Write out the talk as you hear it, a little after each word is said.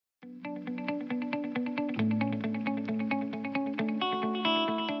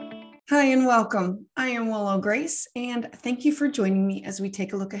Hi and welcome. I am Willow Grace, and thank you for joining me as we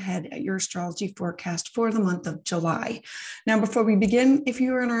take a look ahead at your astrology forecast for the month of July. Now, before we begin, if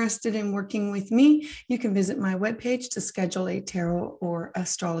you are interested in working with me, you can visit my webpage to schedule a tarot or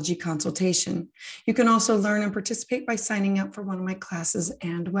astrology consultation. You can also learn and participate by signing up for one of my classes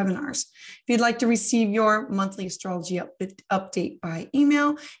and webinars. If you'd like to receive your monthly astrology update by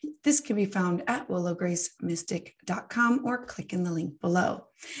email, this can be found at willowgracemystic.com or click in the link below.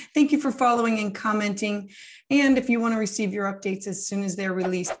 Thank you for following and commenting. And if you want to receive your updates as soon as they're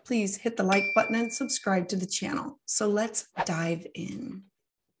released, please hit the like button and subscribe to the channel. So let's dive in.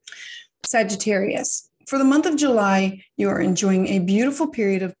 Sagittarius. For the month of July, you are enjoying a beautiful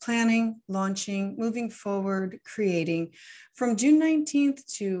period of planning, launching, moving forward, creating. From June 19th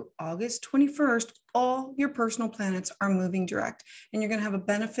to August 21st, all your personal planets are moving direct, and you're going to have a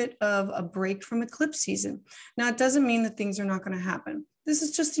benefit of a break from eclipse season. Now, it doesn't mean that things are not going to happen. This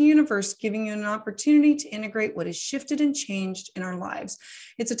is just the universe giving you an opportunity to integrate what has shifted and changed in our lives.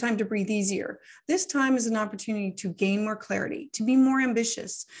 It's a time to breathe easier. This time is an opportunity to gain more clarity, to be more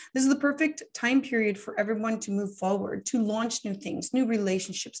ambitious. This is the perfect time period for everyone to move forward, to launch new things, new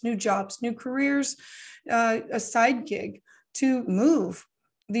relationships, new jobs, new careers, a side gig, to move.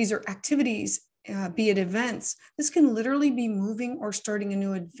 These are activities. Be it events. This can literally be moving or starting a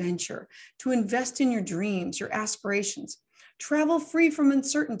new adventure, to invest in your dreams, your aspirations. Travel free from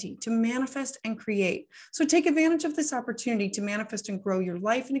uncertainty, to manifest and create. So take advantage of this opportunity to manifest and grow your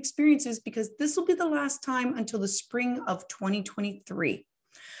life and experiences, because this will be the last time until the spring of 2023.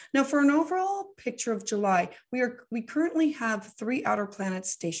 Now, for an overall picture of July, we currently have 3 outer planets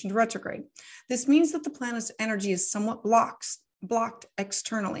stationed retrograde. This means that the planet's energy is somewhat blocked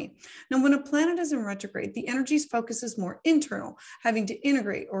externally. Now, when a planet is in retrograde, the energy's focus is more internal, having to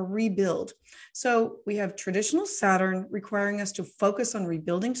integrate or rebuild. So we have traditional Saturn requiring us to focus on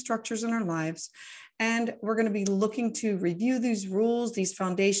rebuilding structures in our lives. And we're going to be looking to review these rules, these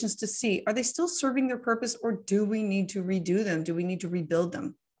foundations, to see, are they still serving their purpose, or do we need to redo them? Do we need to rebuild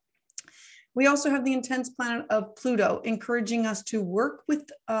them? We also have the intense planet of Pluto, encouraging us to work with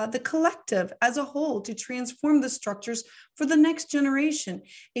the collective as a whole to transform the structures for the next generation,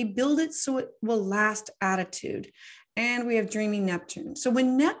 a build it so it will last attitude. And we have dreamy Neptune. So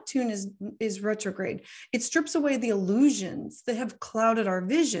when Neptune is retrograde, it strips away the illusions that have clouded our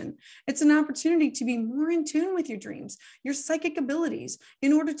vision. It's an opportunity to be more in tune with your dreams, your psychic abilities,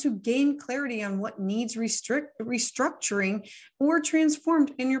 in order to gain clarity on what needs restructuring or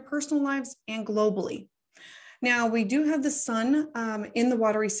transformed in your personal lives and globally. Now, we do have the sun in the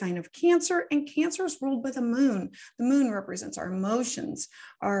watery sign of Cancer, and Cancer is ruled by the moon. The moon represents our emotions,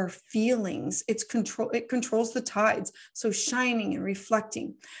 our feelings. It controls the tides, so shining and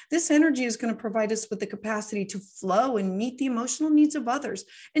reflecting. This energy is going to provide us with the capacity to flow and meet the emotional needs of others,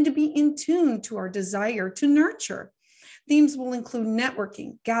 and to be in tune to our desire to nurture. Themes will include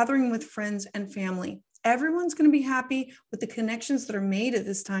networking, gathering with friends and family. Everyone's going to be happy with the connections that are made at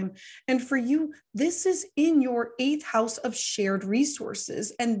this time. And for you, this is in your 8th house of shared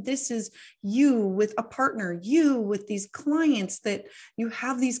resources. And this is you with a partner, you with these clients that you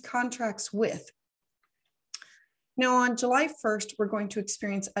have these contracts with. Now, on July 1st, we're going to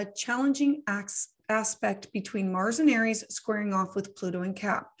experience a challenging aspect between Mars and Aries squaring off with Pluto and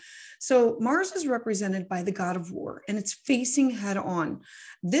Cap. So Mars is represented by the god of war, and it's facing head on.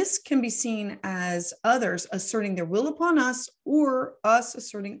 This can be seen as others asserting their will upon us, or us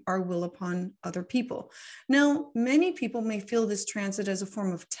asserting our will upon other people. Now, many people may feel this transit as a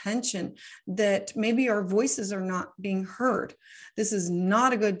form of tension, that maybe our voices are not being heard. This is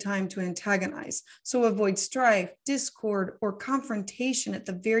not a good time to antagonize. So avoid strife, discord, or confrontation at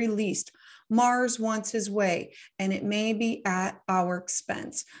the very least. Mars wants his way, and it may be at our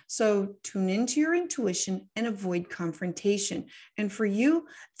expense. So tune into your intuition and avoid confrontation. And for you,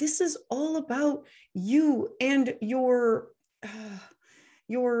 this is all about you and your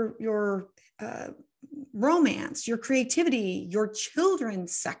romance, your creativity, your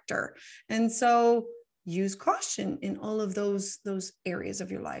children's sector. And so use caution in all of those areas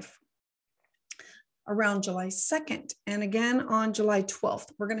of your life. Around July 2nd. And again, on July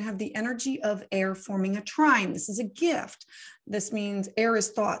 12th, we're going to have the energy of air forming a trine. This is a gift. This means air is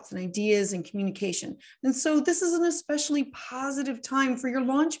thoughts and ideas and communication. And so this is an especially positive time for your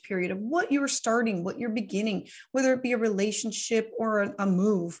launch period of what you're starting, what you're beginning, whether it be a relationship or a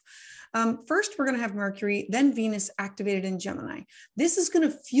move. First, we're going to have Mercury, then Venus activated in Gemini. This is going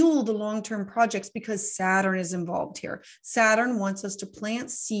to fuel the long-term projects because Saturn is involved here. Saturn wants us to plant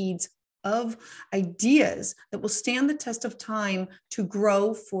seeds of ideas that will stand the test of time to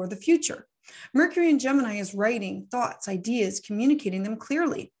grow for the future. Mercury in Gemini is writing thoughts, ideas, communicating them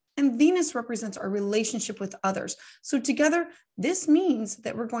clearly. and Venus represents our relationship with others. So together, this means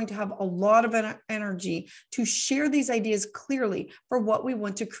that we're going to have a lot of energy to share these ideas clearly for what we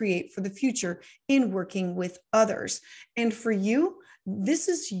want to create for the future in working with others. And for you, this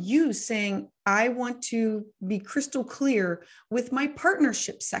is you saying, I want to be crystal clear with my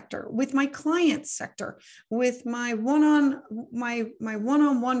partnership sector, with my client sector, with my one-on-one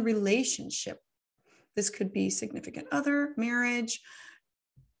relationship. This could be significant other, marriage,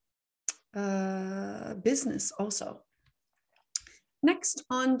 business also. Next,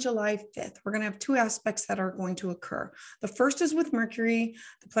 on July 5th, we're going to have two aspects that are going to occur. The first is with Mercury,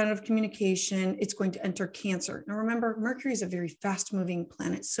 the planet of communication. It's going to enter Cancer. Now, remember, Mercury is a very fast-moving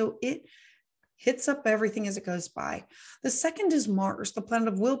planet, so it hits up everything as it goes by. The second is Mars, the planet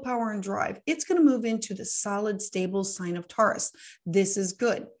of willpower and drive. It's going to move into the solid, stable sign of Taurus. This is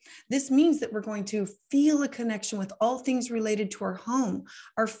good. This means that we're going to feel a connection with all things related to our home,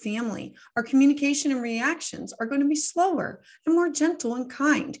 our family. Our communication and reactions are going to be slower and more gentle and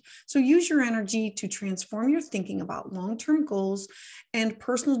kind. So use your energy to transform your thinking about long-term goals and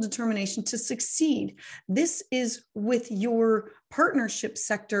personal determination to succeed. This is with your partnership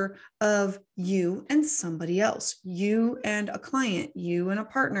sector of you and somebody else, you and a client, you and a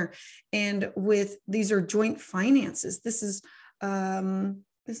partner. And with these are joint finances. This is going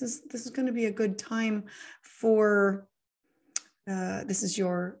to be a good time for this is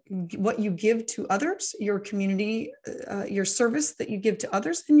what you give to others, your community, your service that you give to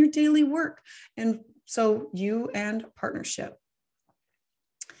others, and your daily work. And so you and partnership.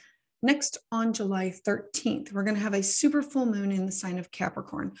 Next, on July 13th, we're going to have a super full moon in the sign of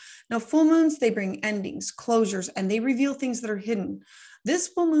Capricorn. Now, full moons, they bring endings, closures, and they reveal things that are hidden. This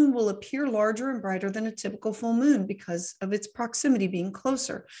full moon will appear larger and brighter than a typical full moon because of its proximity being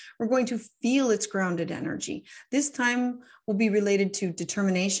closer. We're going to feel its grounded energy. This time will be related to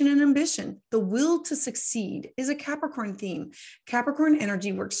determination and ambition. The will to succeed is a Capricorn theme. Capricorn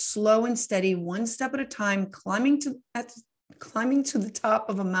energy works slow and steady, one step at a time, climbing to the top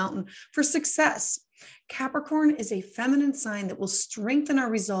of a mountain for success. Capricorn is a feminine sign that will strengthen our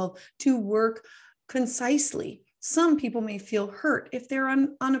resolve to work concisely. Some people may feel hurt if they're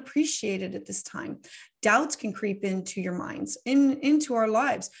unappreciated at this time. Doubts can creep into your minds, into our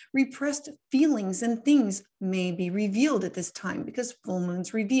lives. Repressed feelings and things may be revealed at this time because full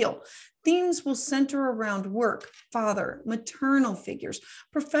moons reveal. Themes will center around work, father, maternal figures,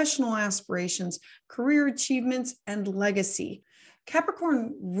 professional aspirations, career achievements, and legacy.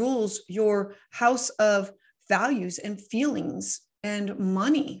 Capricorn rules your house of values and feelings and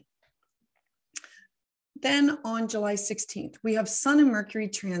money. Then on July 16th, we have Sun and Mercury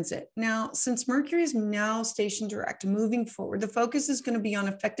transit. Now, since Mercury is now stationed direct, moving forward, the focus is going to be on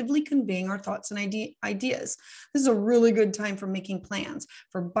effectively conveying our thoughts and ideas. This is a really good time for making plans,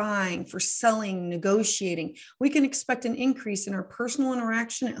 for buying, for selling, negotiating. We can expect an increase in our personal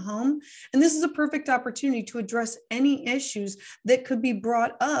interaction at home. And this is a perfect opportunity to address any issues that could be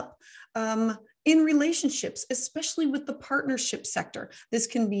brought up in relationships, especially with the partnership sector. This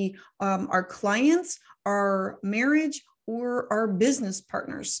can be our clients, our marriage, or our business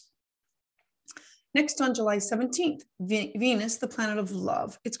partners. Next, on July 17th, Venus, the planet of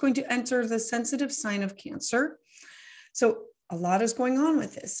love, it's going to enter the sensitive sign of Cancer. So a lot is going on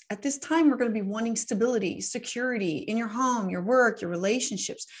with this. At this time, we're going to be wanting stability, security in your home, your work, your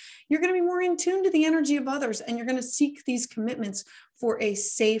relationships. You're going to be more in tune to the energy of others, and you're going to seek these commitments for a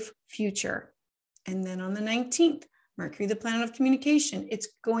safe future. And then on the 19th, Mercury, the planet of communication, it's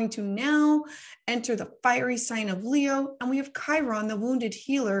going to now enter the fiery sign of Leo. And we have Chiron, the wounded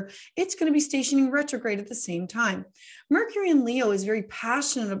healer. It's going to be stationing retrograde at the same time. Mercury in Leo is very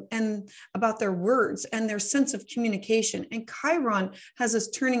passionate about their words and their sense of communication. And Chiron has us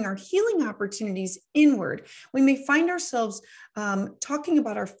turning our healing opportunities inward. We may find ourselves talking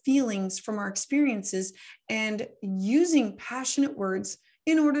about our feelings from our experiences and using passionate words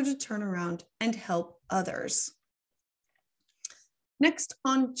in order to turn around and help others. Next,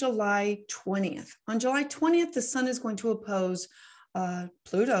 on July 20th. On July 20th, the sun is going to oppose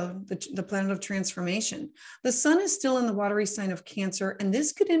Pluto, the planet of transformation. The sun is still in the watery sign of Cancer, and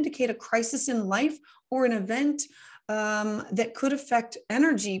this could indicate a crisis in life or an event that could affect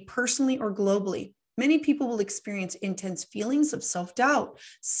energy personally or globally. Many people will experience intense feelings of self-doubt.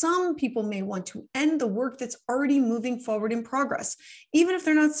 Some people may want to end the work that's already moving forward in progress. Even if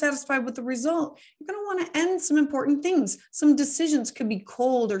they're not satisfied with the result, you're going to want to end some important things. Some decisions could be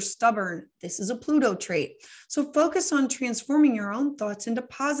cold or stubborn. This is a Pluto trait. So focus on transforming your own thoughts into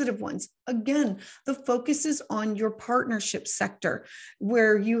positive ones. Again, the focus is on your partnership sector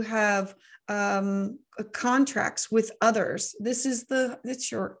where you have contracts with others.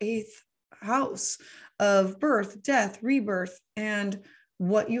 It's your eighth house of birth, death, rebirth, and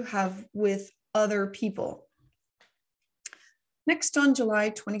what you have with other people. Next, on July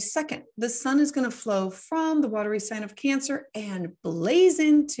 22nd, the sun is going to flow from the watery sign of Cancer and blaze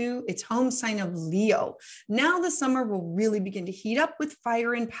into its home sign of Leo. Now the summer will really begin to heat up with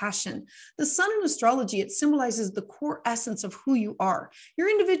fire and passion. The sun in astrology, it symbolizes the core essence of who you are, your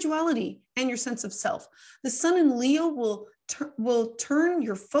individuality and your sense of self. The sun in Leo will turn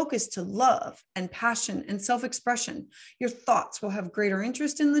your focus to love and passion and self-expression. Your thoughts will have greater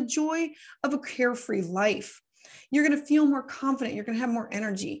interest in the joy of a carefree life. You're going to feel more confident. You're going to have more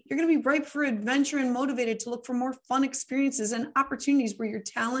energy. You're going to be ripe for adventure and motivated to look for more fun experiences and opportunities where your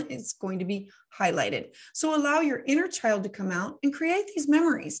talent is going to be highlighted. So allow your inner child to come out and create these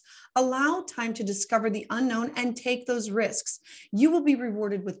memories. Allow time to discover the unknown and take those risks. You will be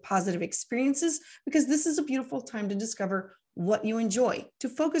rewarded with positive experiences because this is a beautiful time to discover what you enjoy, to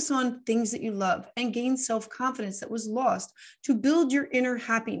focus on things that you love and gain self-confidence that was lost, to build your inner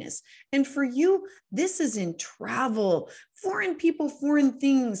happiness. And for you, this is in travel, foreign people, foreign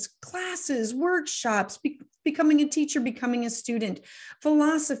things, classes, workshops, becoming a teacher, becoming a student,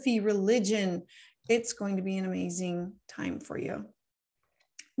 philosophy, religion. It's going to be an amazing time for you.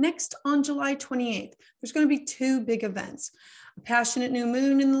 Next, on July 28th, there's going to be two big events. A passionate new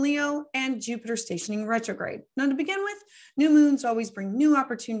moon in Leo and Jupiter stationing retrograde. Now, to begin with, new moons always bring new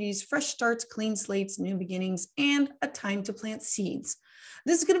opportunities, fresh starts, clean slates, new beginnings, and a time to plant seeds.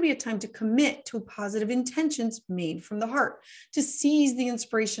 This is going to be a time to commit to positive intentions made from the heart, to seize the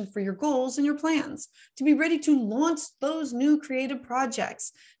inspiration for your goals and your plans, to be ready to launch those new creative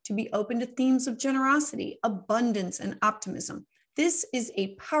projects, to be open to themes of generosity, abundance, and optimism. This is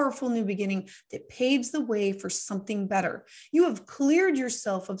a powerful new beginning that paves the way for something better. You have cleared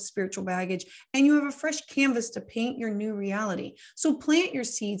yourself of spiritual baggage and you have a fresh canvas to paint your new reality. So plant your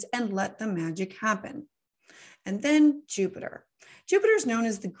seeds and let the magic happen. And then Jupiter. Jupiter is known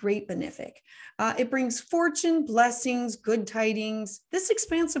as the Great Benefic. It brings fortune, blessings, good tidings. This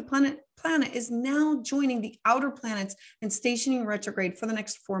expansive planet is now joining the outer planets and stationing retrograde for the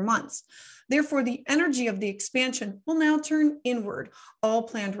next 4 months. Therefore, the energy of the expansion will now turn inward. All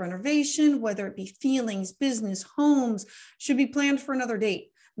planned renovation, whether it be feelings, business, homes, should be planned for another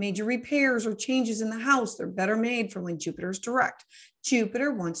date. Major repairs or changes in the house, they're better made for when Jupiter's direct.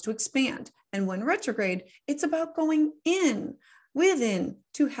 Jupiter wants to expand. And when retrograde, it's about going within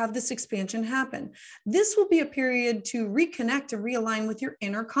to have this expansion happen. This will be a period to reconnect and realign with your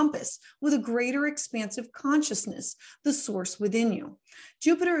inner compass, with a greater expansive consciousness, the source within you.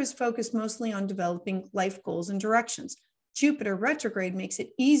 Jupiter is focused mostly on developing life goals and directions. Jupiter retrograde makes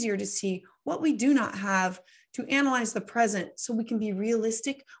it easier to see what we do not have, to analyze the present so we can be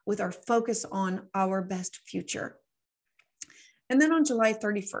realistic with our focus on our best future. And then on July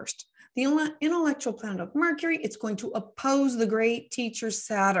 31st, the intellectual planet of Mercury, it's going to oppose the great teacher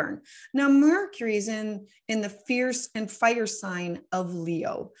Saturn. Now, Mercury is in the fierce and fire sign of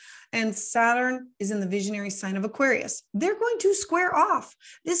Leo, and Saturn is in the visionary sign of Aquarius. They're going to square off.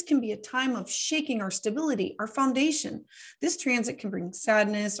 This can be a time of shaking our stability, our foundation. This transit can bring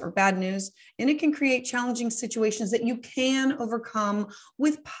sadness or bad news, and it can create challenging situations that you can overcome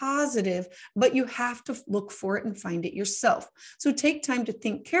with positive, but you have to look for it and find it yourself. So take time to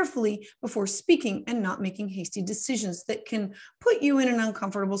think carefully before speaking and not making hasty decisions that can put you in an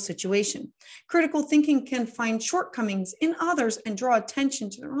uncomfortable situation. Critical thinking can find shortcomings in others and draw attention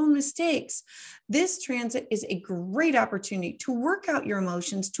to their own mistakes. This transit is a great opportunity to work out your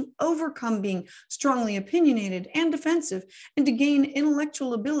emotions, to overcome being strongly opinionated and defensive, and to gain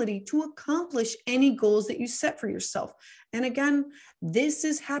intellectual ability to accomplish any goals that you set for yourself. And again, this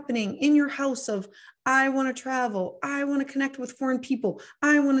is happening in your house of, I want to travel. I want to connect with foreign people.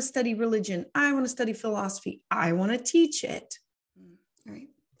 I want to study religion. I want to study philosophy. I want to teach it. All right.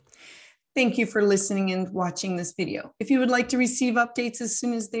 Thank you for listening and watching this video. If you would like to receive updates as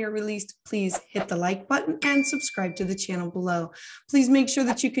soon as they are released, please hit the like button and subscribe to the channel below. Please make sure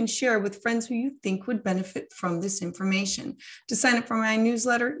that you can share with friends who you think would benefit from this information. To sign up for my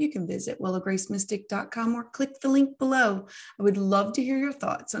newsletter, you can visit WillowGraceMystic.com or click the link below. I would love to hear your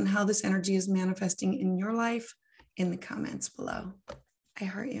thoughts on how this energy is manifesting in your life in the comments below. I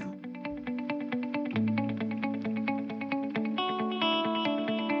heart you.